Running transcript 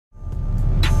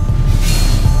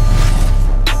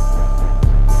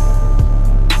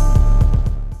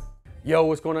Yo,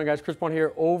 what's going on, guys? Chris Bond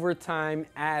here, Overtime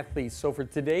Athletes. So for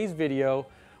today's video,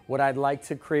 what I'd like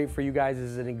to create for you guys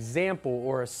is an example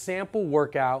or a sample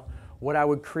workout, what I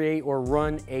would create or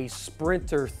run a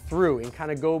sprinter through and kind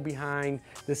of go behind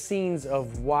the scenes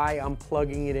of why I'm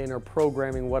plugging it in or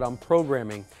programming what I'm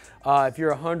programming. If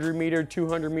you're a 100 meter,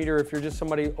 200 meter, if you're just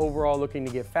somebody overall looking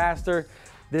to get faster,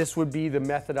 this would be the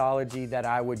methodology that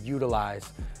I would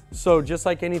utilize. So just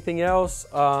like anything else,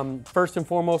 first and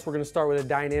foremost, we're gonna start with a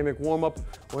dynamic warm-up.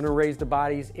 We're gonna raise the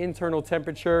body's internal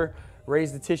temperature,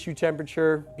 raise the tissue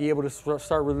temperature, be able to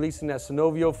start releasing that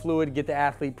synovial fluid, get the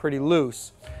athlete pretty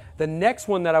loose. The next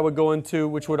one that I would go into,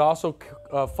 which would also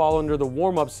fall under the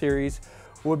warm-up series,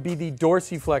 would be the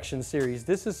dorsiflexion series.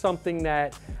 This is something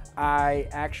that I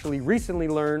actually recently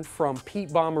learned from Pete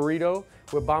Bomarito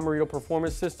with Bomarito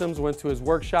Performance Systems. Went to his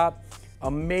workshop.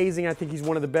 Amazing. I think he's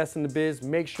one of the best in the biz.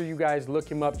 Make sure you guys look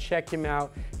him up, check him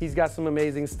out. He's got some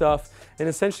amazing stuff. And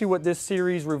essentially what this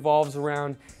series revolves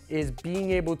around is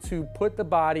being able to put the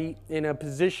body in a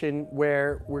position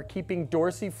where we're keeping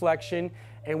dorsiflexion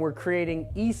and we're creating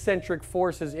eccentric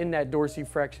forces in that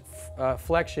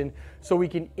dorsiflexion so we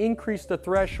can increase the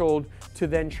threshold to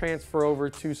then transfer over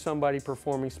to somebody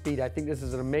performing speed. I think this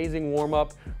is an amazing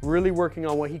warm-up, really working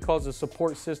on what he calls the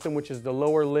support system, which is the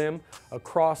lower limb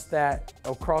across that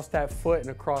foot and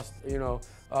across,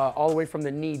 all the way from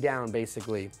the knee down,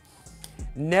 basically.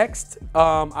 Next,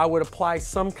 I would apply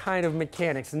some kind of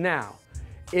mechanics. Now,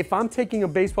 if I'm taking a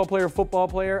baseball player, football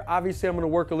player, obviously I'm gonna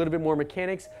work a little bit more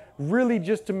mechanics, really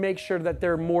just to make sure that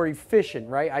they're more efficient,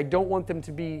 right? I don't want them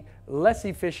to be less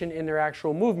efficient in their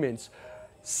actual movements.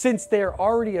 Since they're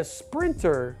already a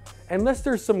sprinter, unless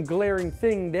there's some glaring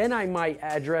thing, then I might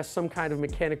address some kind of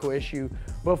mechanical issue.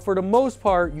 But for the most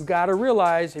part, you gotta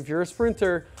realize if you're a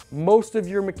sprinter, most of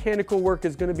your mechanical work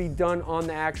is gonna be done on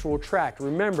the actual track.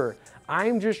 Remember,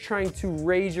 I'm just trying to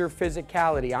raise your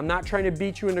physicality. I'm not trying to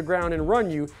beat you in the ground and run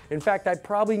you. In fact, I'd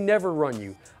probably never run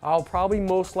you. I'll probably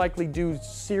most likely do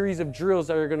series of drills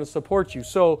that are gonna support you.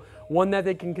 So one that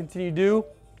they can continue to do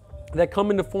that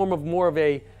come in the form of more of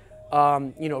a,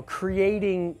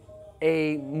 creating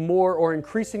a more or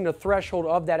increasing the threshold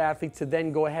of that athlete to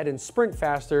then go ahead and sprint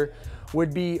faster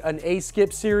would be an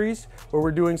A-skip series where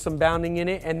we're doing some bounding in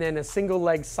it, and then a single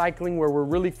leg cycling where we're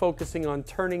really focusing on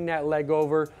turning that leg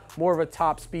over, more of a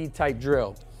top speed type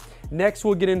drill. Next,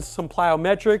 we'll get into some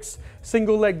plyometrics.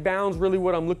 Single leg bounds, really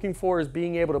what I'm looking for is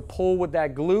being able to pull with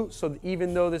that glute. So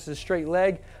even though this is straight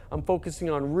leg, I'm focusing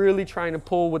on really trying to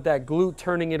pull with that glute,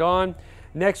 turning it on.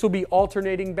 Next will be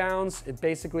alternating bounds. It's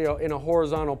basically in a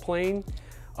horizontal plane.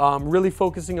 Really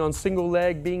focusing on single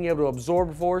leg, being able to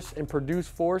absorb force and produce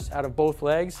force out of both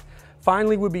legs.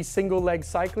 Finally would be single leg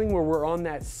cycling where we're on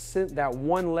that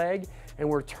one leg and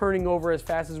we're turning over as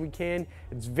fast as we can.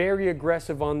 It's very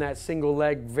aggressive on that single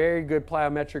leg, very good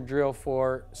plyometric drill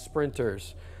for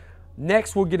sprinters.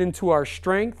 Next, we'll get into our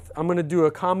strength. I'm gonna do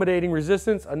accommodating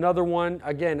resistance. Another one,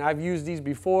 again, I've used these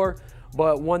before,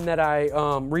 but one that I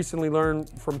recently learned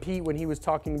from Pete when he was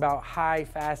talking about high,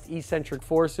 fast, eccentric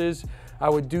forces. I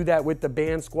would do that with the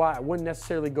band squat. I wouldn't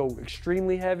necessarily go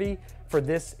extremely heavy for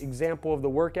this example of the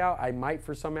workout. I might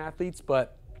for some athletes,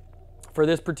 but for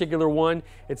this particular one,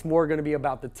 it's more gonna be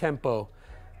about the tempo.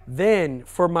 Then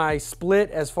for my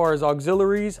split, as far as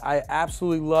auxiliaries, I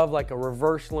absolutely love like a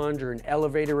reverse lunge or an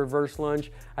elevated reverse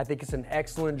lunge. I think it's an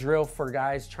excellent drill for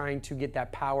guys trying to get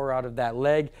that power out of that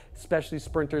leg, especially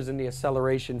sprinters in the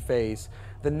acceleration phase.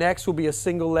 The next will be a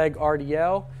single leg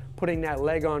RDL, putting that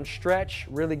leg on stretch,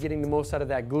 really getting the most out of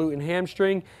that glute and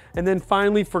hamstring. And then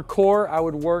finally for core, I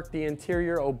would work the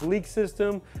anterior oblique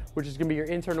system, which is gonna be your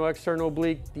internal, external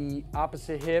oblique, the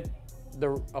opposite hip,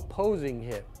 the opposing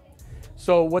hip.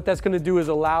 So what that's gonna do is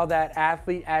allow that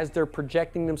athlete, as they're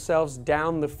projecting themselves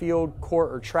down the field,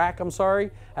 court, or track,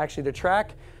 the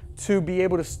track, to be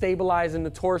able to stabilize in the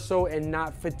torso and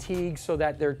not fatigue so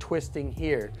that they're twisting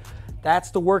here.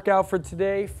 That's the workout for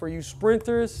today for you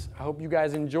sprinters. I hope you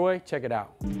guys enjoy. Check it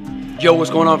out. Yo, what's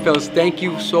going on, fellas? Thank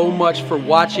you so much for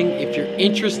watching. If you're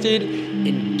interested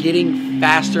in getting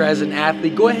faster as an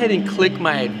athlete, go ahead and click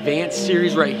my advanced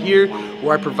series right here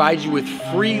where I provide you with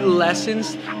free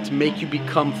lessons to make you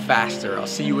become faster. I'll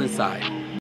see you inside.